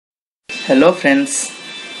Hello friends,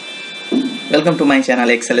 welcome to my channel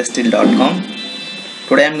excelsteel.com.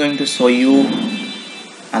 Today I am going to show you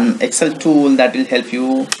an Excel tool that will help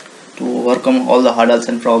you to overcome all the hurdles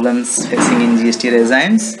and problems facing in GST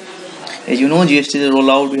regimes. As you know, GST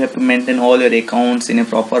rollout, you have to maintain all your accounts in a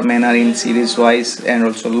proper manner in series wise and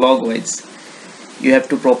also log wise. You have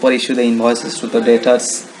to proper issue the invoices to the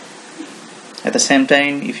debtors. At the same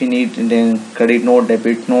time, if you need the credit note,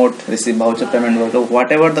 debit note, receive voucher, payment voucher,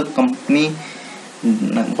 whatever the company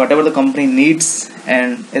needs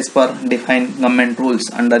and as per defined government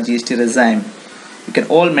rules under GST regime, you can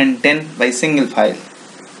all maintain by single file.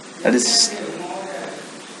 That is,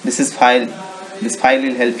 this file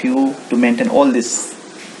will help you to maintain all this: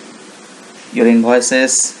 your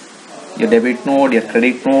invoices, your debit note, your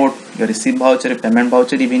credit note, your receipt voucher, your payment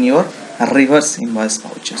voucher, even your reverse invoice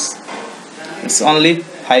vouchers. It's only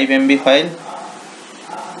 5 MB file,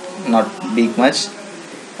 not big much,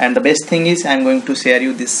 and the best thing is I'm going to share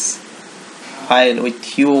you this file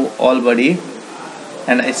with you already,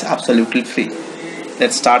 and it's absolutely free.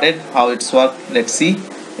 Let's start it, how it's work. Let's see.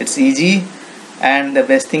 It's easy, and the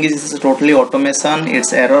best thing is it's totally automation.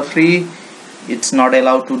 It's error free. It's not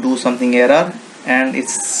allowed to do something error, and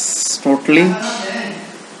it's totally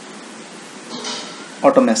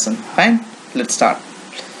automation. Fine, let's start.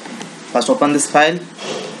 First open this file,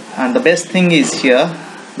 and the best thing is here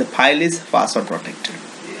the file is password protected.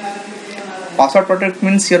 Password protected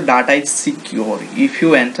means your data is secure. If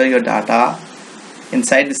you enter your data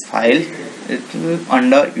inside this file, it will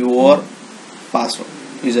under your password,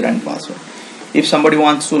 user and password. If somebody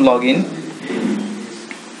wants to log in,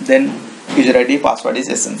 then user ID password is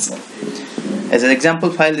essential. As an example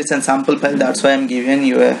file, it's a sample file, that's why I'm giving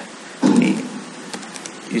you a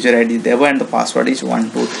user ID there, and the password is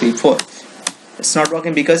 1234. It's not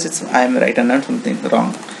working because I am writing down something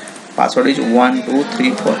wrong. Password is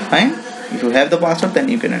 1234. Fine. If you have the password, then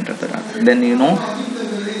you can enter the data. Then you know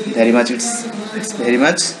very much it's very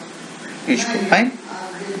much useful. Fine.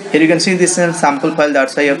 Here you can see this is a sample file.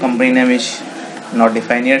 That's why your company name is not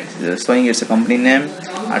defined yet. It's showing it's a company name,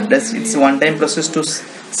 address. It's one-time process to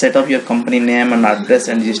set up your company name and address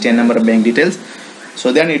and GST number and bank details.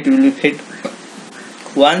 So then it will be hit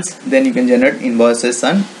once, then you can generate invoices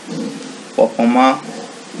and performa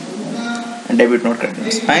and debit note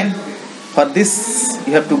credits. Fine. For this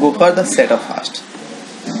you have to go for the setup first.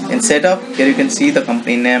 In setup, here you can see the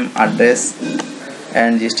company name, address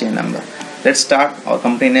and GST number. Let's start. Our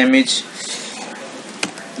company name is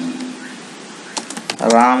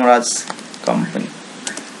Ramraj Company,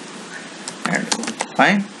 and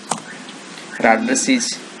fine. Our address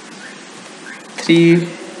is 3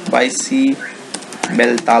 by C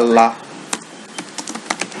Beltalla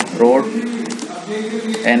Road,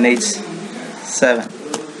 NH 7,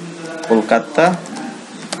 Kolkata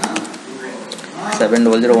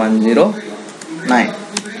 700109.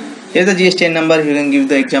 Here's the GST number. You can give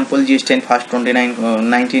the example GST first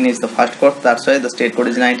 19 is the first code. That's why the state code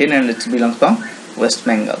is 19 and it belongs from West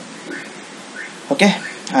Bengal. Okay,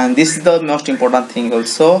 and this is the most important thing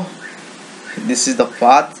also. This is the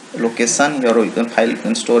path location your file you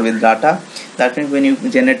can store with data. That means when you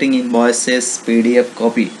generating invoices, PDF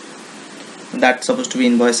copy, that's supposed to be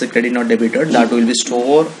invoices, credit note, debit note, that will be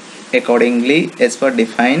stored accordingly as per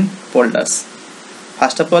defined folders.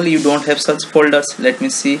 First of all, you don't have such folders. Let me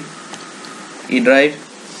see. E drive,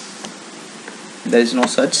 there is no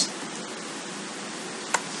such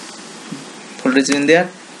folders in there.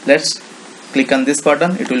 Let's click on this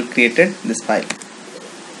button. It will create this file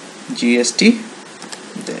GST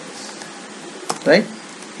there, right?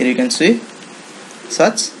 Here you can see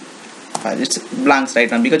such file. It's blanks right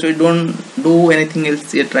now because we don't do anything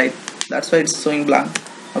else yet, right? That's why it's showing blank.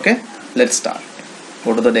 Okay, let's start.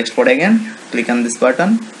 Go to the export again, click on this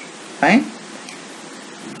button. Fine.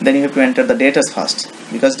 Then you have to enter the data first,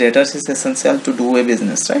 because data is essential to do a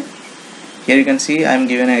business, right? Here you can see I am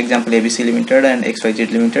giving an example ABC Limited and XYZ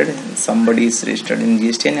Limited. Somebody is registered in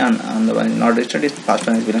GST and the one not registered is the first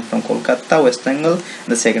one is belongs from Kolkata, West Bengal.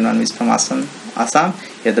 The second one is from Assam.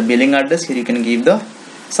 Here the billing address. Here you can give the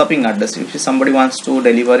shipping address. If somebody wants to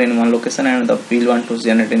deliver in one location and the bill want to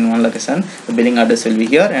generate in one location, the billing address will be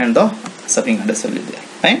here and the shipping address will be there.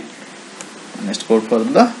 Fine. Next go for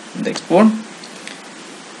the export.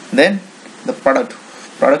 Then the product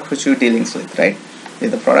which you are dealing with, right?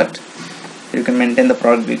 With the product. You can maintain the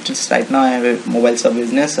product details. Right now I have a mobile sub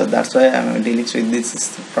business, so that's why I am dealing with these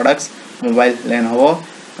products. Mobile Lenovo,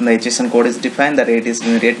 and the HSN code is defined. The rate is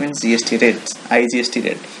rate means GST rate, IGST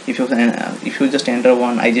rate. If you just enter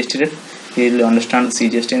one IGST rate, you will understand the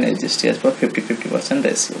CGST and LGST as per 50-50%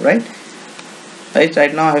 ratio, right?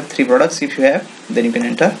 Right now I have 3 products. If you have, then you can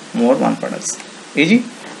enter more one products. Easy.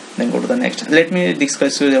 Then go to the next. Let me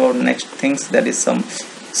discuss you about next things, that is some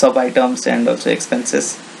sub items and also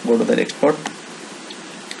expenses. Go to the export.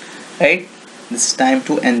 Right, this is time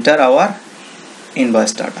to enter our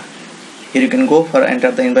invoice data. Here you can go for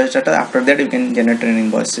enter the invoice data. After that you can generate an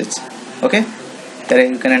invoices. Okay, there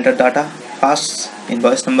you can enter data. First,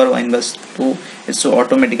 invoice number, invoice 2, it's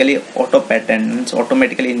automatically auto pattern, means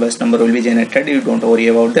automatically invoice number will be generated. You don't worry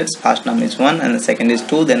about that. First name is 1 and the second is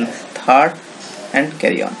 2, then third, and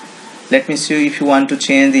carry on. Let me see if you want to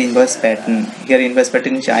change the invoice pattern. Here invoice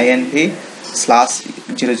pattern is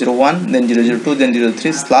INV/001, then 002, then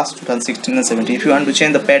 03/2016 and 17. If you want to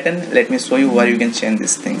change the pattern, let me show you where you can change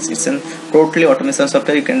these things. It's a totally automation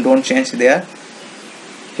software. You can don't change there.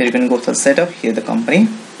 Here you can go for setup. Here the company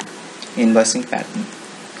invoicing pattern.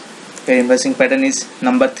 Here invoicing pattern is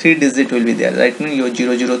number 3 digit will be there. Right now your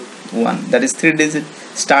 001, that is 3 digit.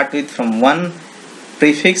 Start with from 1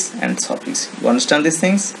 prefix and suffix. You understand these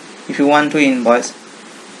things? If you want to invoice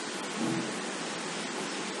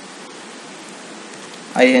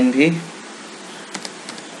INVC,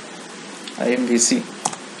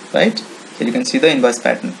 right? Here you can see the invoice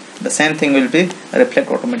pattern. The same thing will be reflect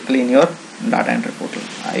automatically in your data entry portal.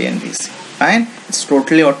 INVC. Fine. It's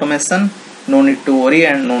totally automation. No need to worry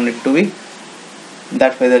and no need to be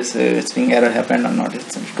that whether it's being error happened or not.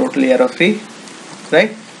 It's totally error free,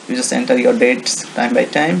 right? You just enter your dates time by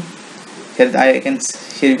time. Here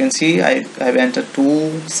you can see I have entered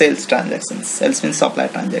 2 sales transactions. Sales means supply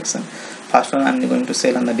transaction. First one, I'm going to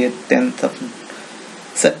sell on the date 10th of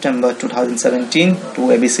September 2017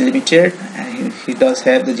 to ABC Limited, and he does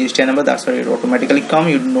have the GST number. That's why it automatically come.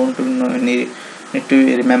 You don't need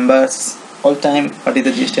to remember all time what is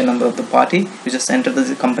the GST number of the party. You just enter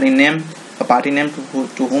the company name, a party name to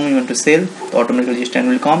whom you want to sell. The automatic GST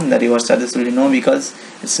will come. The reverse charges will be no, because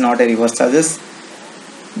it's not a reverse charges.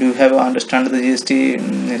 Do you have understand the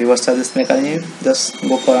GST reverse charges mechanism? Just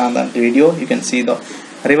go for another video. You can see the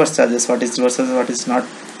reverse charges, what is reverse charges, what is not.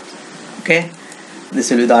 Okay, this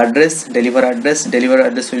will be the address, deliver address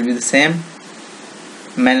will be the same,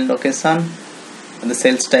 mail location, and the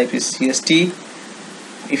sales type is GST.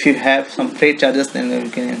 If you have some freight charges, then you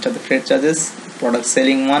can enter the freight charges. Product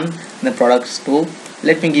selling 1, then products 2.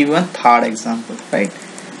 Let me give you a third example, right?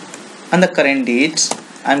 On the current date,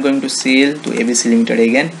 I'm going to sell to ABC Limited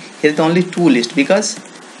again. Here's the only 2 list, because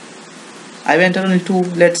I've entered only 2.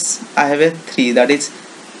 I have a 3, that is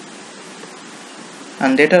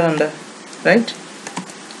and data under, right?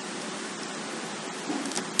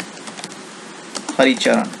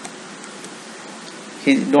 Haricharan.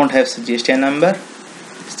 He don't have GST number.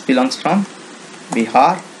 It belongs from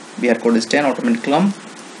Bihar. Bihar code is 10. Automatic clump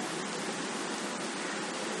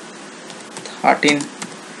 13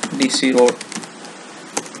 DC Road,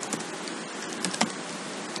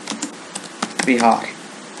 Bihar.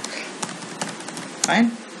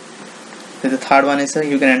 Fine. The third one is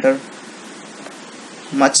you can enter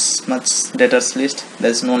much debtors list.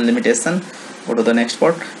 There is no limitation. Go to the next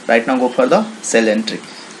part. Right now go for the sell entry.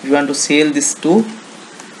 If you want to sell this to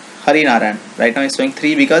Hari Narayan, right now it's showing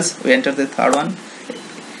 3 because we entered the third one.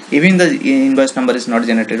 Even the invoice number is not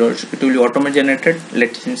generated, or it will be automatically generated.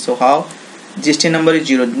 Let's see. So how GST number is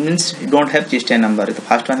 0, means you don't have GST number. The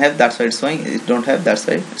first one have, that's why it's showing. It don't have, that's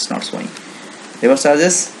why it's not showing. Reverse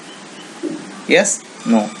charges, yes,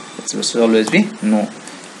 no. It will always be no.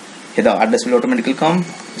 Here the address will automatically come.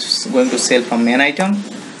 It's going to sell from main item.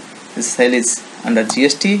 This sale is under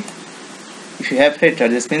GST. If you have freight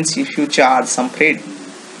charges, means if you charge some freight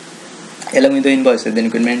along with the invoices, then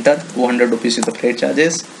you can enter 200 rupees with the freight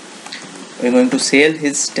charges. We're going to sell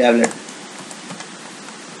his tablet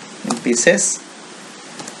in pieces,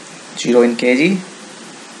 0 in kg.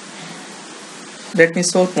 Let me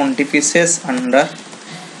show 20 pieces under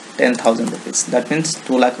 10,000 rupees. That means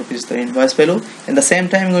 2 lakh rupees the invoice value. In the same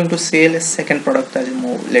time, I'm going to sell a second product, that is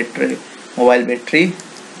mobile battery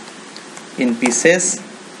in pieces,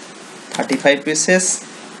 35 pieces.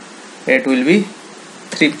 Rate will be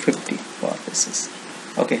 350 per pieces.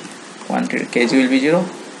 Okay, 100 kg will be 0,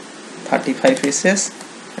 35 pieces.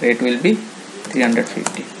 Rate will be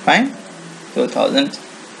 350. Fine. 2000.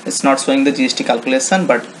 It's not showing the GST calculation,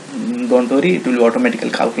 but don't worry, it will be automatically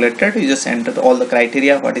calculated. You just enter all the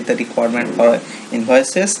criteria, what is the requirement for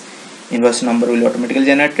invoices. Invoice number will be automatically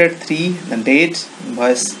generated, 3, the date,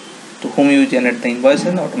 invoice to whom you generate the invoice,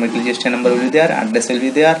 and automatically GST number will be there, address will be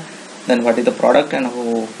there, then what is the product and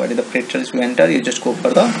what is the freight charge you enter. You just go for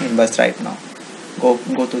the invoice right now. Go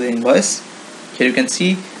to the invoice. Here you can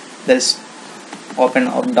see there is up and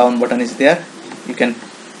up down button is there. You can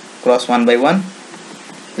cross one by one.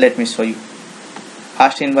 Let me show you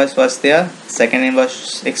First invoice was there, second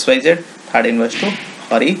invoice XYZ, third invoice to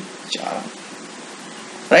Hari Charan.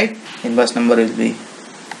 Right? Invoice number will be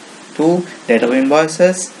 2. Date of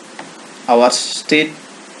invoices, our state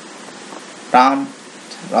Ram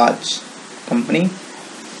Raj Company,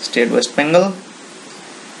 state West Bengal.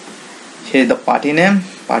 Here is the party name,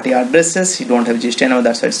 party addresses. You don't have GST number,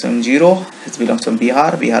 that's why it's showing 0. It belongs from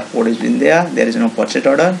Bihar. Bihar code is in there. There is no purchase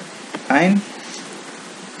order. Fine.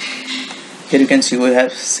 Here you can see we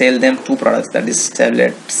have sell them 2 products, that is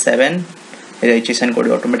tablet 7. Registration code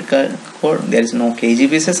automatic code. There is no kg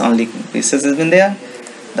pieces, only pieces has been there.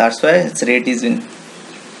 That's why its rate is in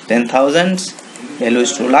 10,000. Value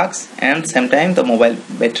is 2 lakhs, and same time the mobile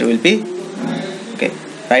battery will be okay.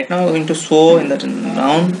 Right now we're going to show in the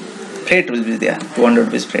round. Freight will be there, 200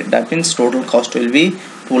 rupees freight. That means total cost will be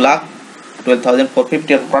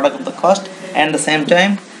 2,12,450 of product of the cost, and the same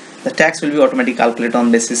time the tax will be automatically calculated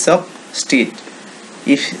on basis of state.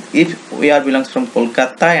 If we are belongs from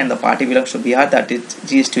Kolkata and the party belongs to Bihar, that is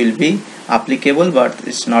GST will be applicable, but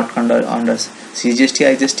it's not under CGST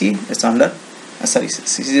IGST. It's under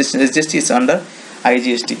CGST is under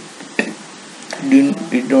IGST. You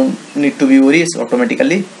don't need to be worried. It's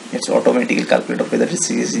automatically calculated whether it's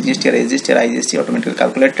CGST or IGST. IGST automatically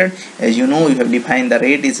calculated. As you know, you have defined the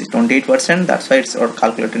rate is 28%. That's why it's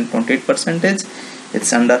calculated in 28%.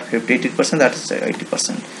 It's under 58%. That's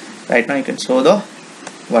 80%. Right now you can show the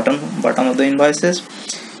bottom of the invoices.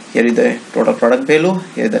 Here is the total product value,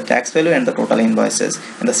 here is the tax value, and the total invoices,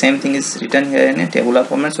 and the same thing is written here in a tabular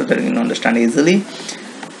format so that you can understand easily.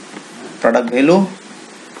 Product value,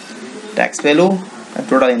 tax value, and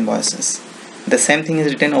total invoices. The same thing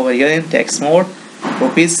is written over here in tax mode.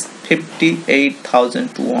 Rupees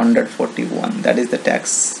 58,241, that is the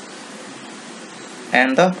tax,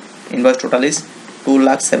 and the invoice total is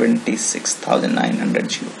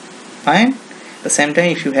 2,76,900. Fine. The same time,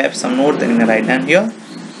 if you have some note, then you can write down here.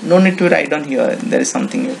 No need to write down here. There is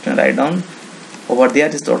something you can write down over there.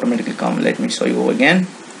 It automatically come. Let me show you again.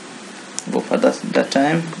 Go for the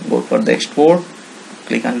time. Go for the export.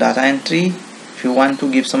 Click on data entry. If you want to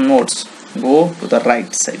give some notes, go to the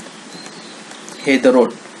right side. Here the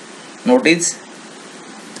road. Note is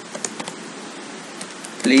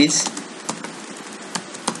please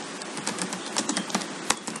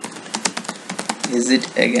visit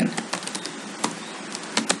again.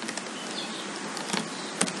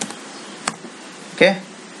 Okay,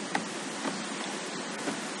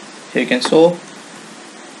 here you can show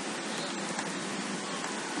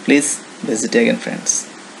please visit again, friends.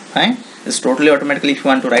 Fine. It's totally automatically. If you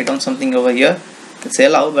want to write down something over here, it's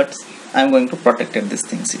allow, but I'm going to protect these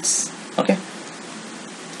things. It's okay.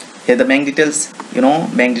 Here the bank details. You know,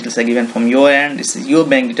 bank details are given from your end. This is your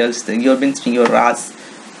bank details. Your means your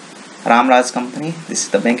Ram Raj company. This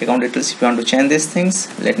is the bank account details. If you want to change these things,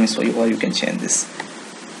 let me show you how you can change this.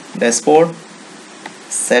 Dashboard.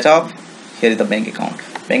 Setup. Here is the bank account.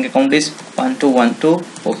 Bank account is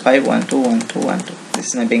 121245121212. This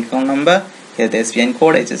is my bank account number. Here the SBI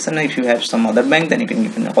code, HSN. If you have some other bank, then you can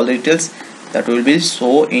give in all the details that will be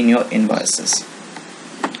show in your invoices.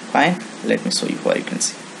 Fine. Let me show you what you can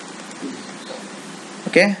see.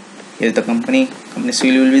 Okay. Here is the company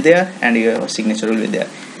seal will be there, and your signature will be there.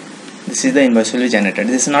 This is the invoice will be generated.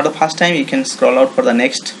 This is not the first time. You can scroll out for the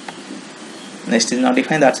next. Next is not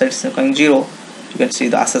defined. That side is going 0. You can see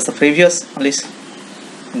the assess the previous list.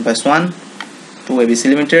 Invoice 1 to ABC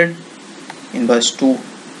Limited, invoice 2 to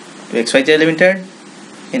XYZ Limited,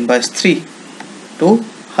 invoice 3 to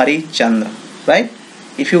Hari Chandra. Right?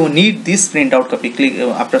 If you need this printout copy, click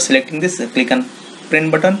after selecting this, click on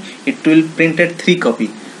print button. It will printed 3 copy.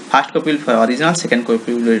 First copy will for original, second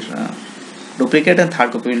copy will be duplicate, and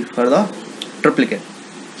third copy will for the triplicate.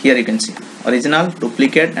 Here you can see original,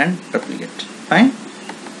 duplicate, and triplicate. Fine.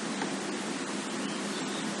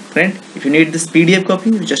 Print. If you need this PDF copy,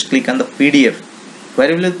 you just click on the PDF.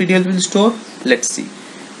 Where will the PDF will store? Let's see.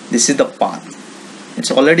 This is the path.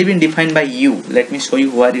 It's already been defined by you. Let me show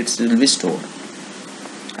you where it will be stored.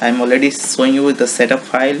 I am already showing you the setup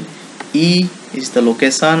file. E is the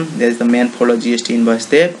location. There is the main folder GST invoice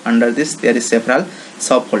there. Under this there is several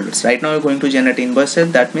subfolders. Right now we are going to generate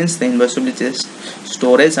invoices. That means the invoice will be just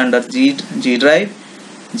storage under G drive,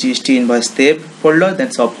 GST invoice tab folder. Then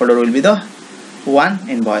subfolder will be the one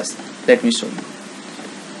invoice. Let me show you.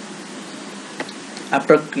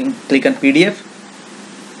 After click on PDF,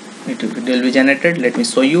 it will be generated. Let me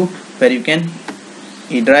show you where you can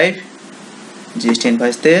E drive, GST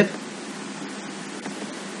invoice tab.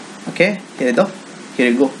 Okay, here you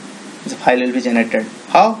go. The file will be generated.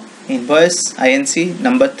 How? Invoice INC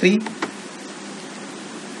number 3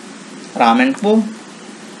 Ram & Co.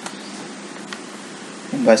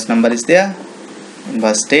 invoice number is there,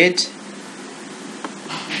 invoice date,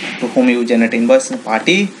 to whom you generate invoice,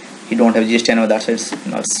 party, he don't have GST number, that's why it's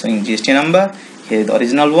not showing GST number. Here is the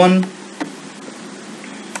original one,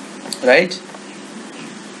 right?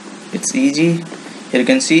 It's easy. Here you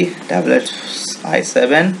can see tablet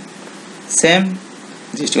I7, same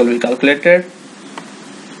GST will be calculated,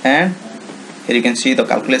 and here you can see the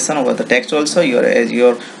calculation over the text also. Your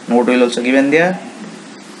note will also given there.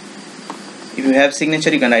 If you have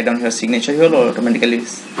signature, you can write down your signature here, or automatically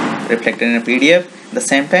reflected in a PDF. At the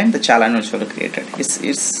same time, the challan also created.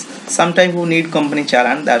 It's sometimes who need company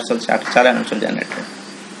challan, that's also challan also generated.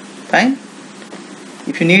 Fine.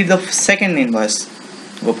 If you need the second invoice,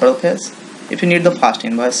 go for the page. If you need the first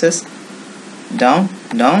invoices, down,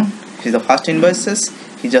 is the first invoices.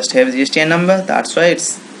 He just have GST number, that's why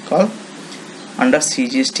it's called under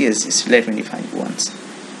CGST SGST. Let me define once.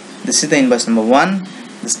 This is the invoice number 1.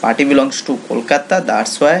 This party belongs to Kolkata,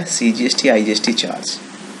 that's why CGST IGST charge.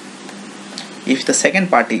 If the second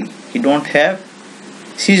party he don't have,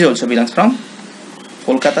 she also belongs from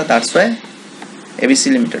Kolkata, that's why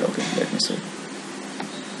ABC Limited. Okay, let me show you.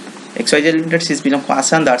 XYZ Limited, she's belong to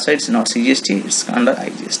Assam, that's why it's not CGST, it's under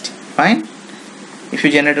IGST. Fine. If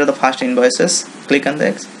you generate the first invoices, click on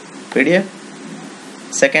the PDF.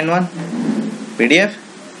 Second one, PDF.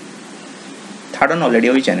 Third one already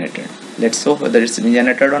we generated. Let's show whether it's been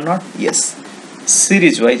generated or not. Yes.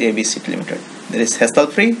 Series wise ABC Limited. There is hassle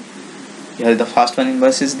free. Here the first one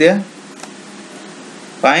invoice is there.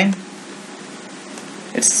 Fine.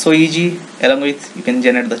 It's so easy. Along with you can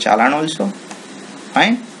generate the challan also.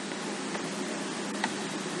 Fine.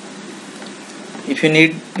 If you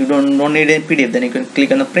need, you don't need a PDF, then you can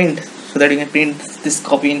click on the print, so that you can print this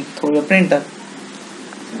copy in through your printer.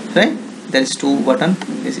 Right? There is 2 button.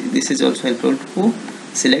 This is also helpful to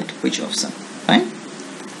select which option. Fine.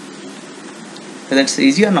 Whether it's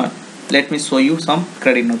easy or not, let me show you some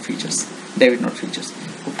credit note features, debit note features.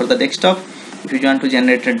 Go for the desktop. If you want to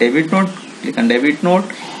generate a debit note, click on debit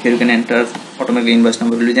note. Here you can enter automatically invoice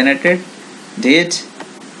number will be generated, date,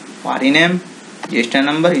 party name, GST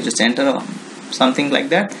number. You just enter something like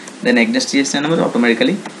that, then next GST number,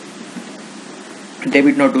 automatically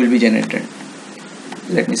debit note will be generated.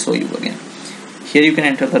 Let me show you again. Here you can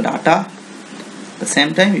enter the data, at the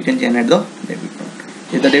same time you can generate the debit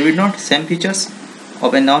note. Here the debit note, same features,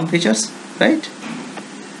 up and down features, right?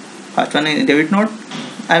 First one in debit note,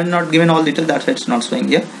 I have not given all details, that's why it's not showing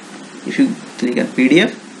here. If you click on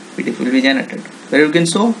PDF will be generated, where you can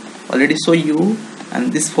show, already show you,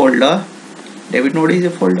 and this folder, debit note is a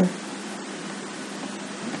folder.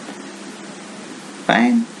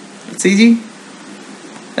 Fine, it's easy,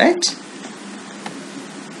 right?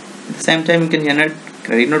 At the same time you can generate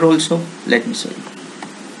credit note also. Let me show you.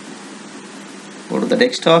 Go to the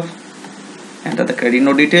desktop, enter the credit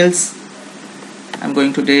note details. I'm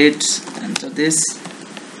going to date, enter this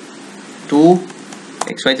to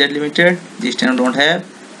XYZ Limited. GST I don't have.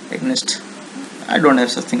 Next, I don't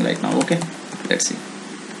have such thing right now. Okay, let's see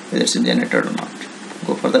whether it's generated or not.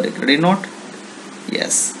 Go for the credit note.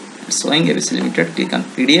 Yes, it's showing ABC Limited. Click on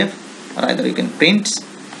PDF, or either you can print.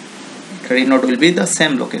 Credit note will be the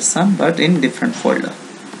same location but in different folder,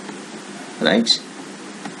 right?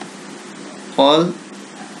 All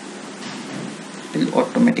will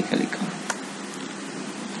automatically come.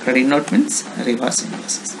 Credit note means reverse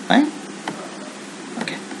invoices. Fine.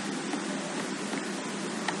 Okay.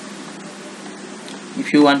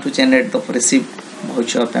 If you want to generate the receipt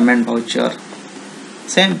voucher, payment voucher,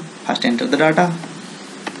 same. First enter the data.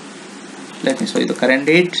 Let me show you the current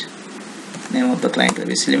date, name of the client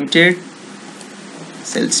ABC Limited,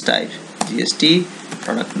 sales type GST,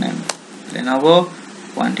 product name Lenovo,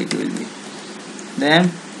 quantity will be. Then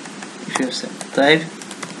if you set type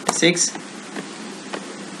 6,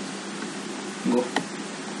 go.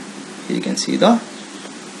 Here you can see the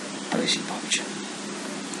receipt voucher.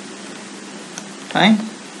 Fine.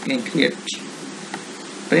 You can create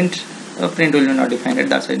print. Print will be not defined,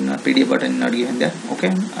 that's why not PDF button not given there.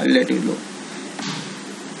 Okay, I'll let you know.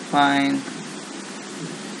 Fine.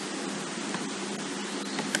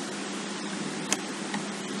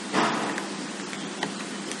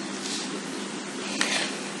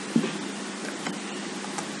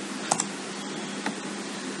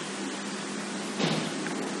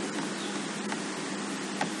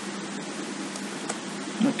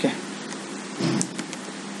 Okay.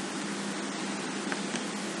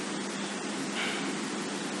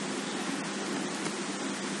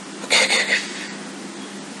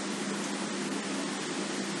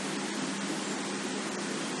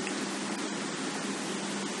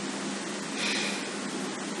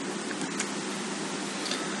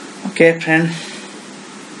 Okay, friend.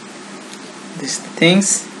 things.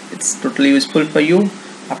 It's totally useful for you.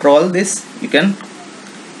 After all this, you can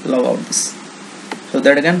log out this, so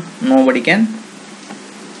that again nobody can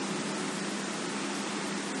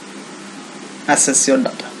access your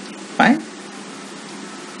data. Fine,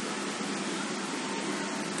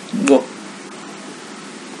 go.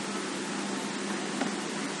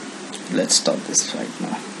 Let's stop this right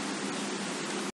now.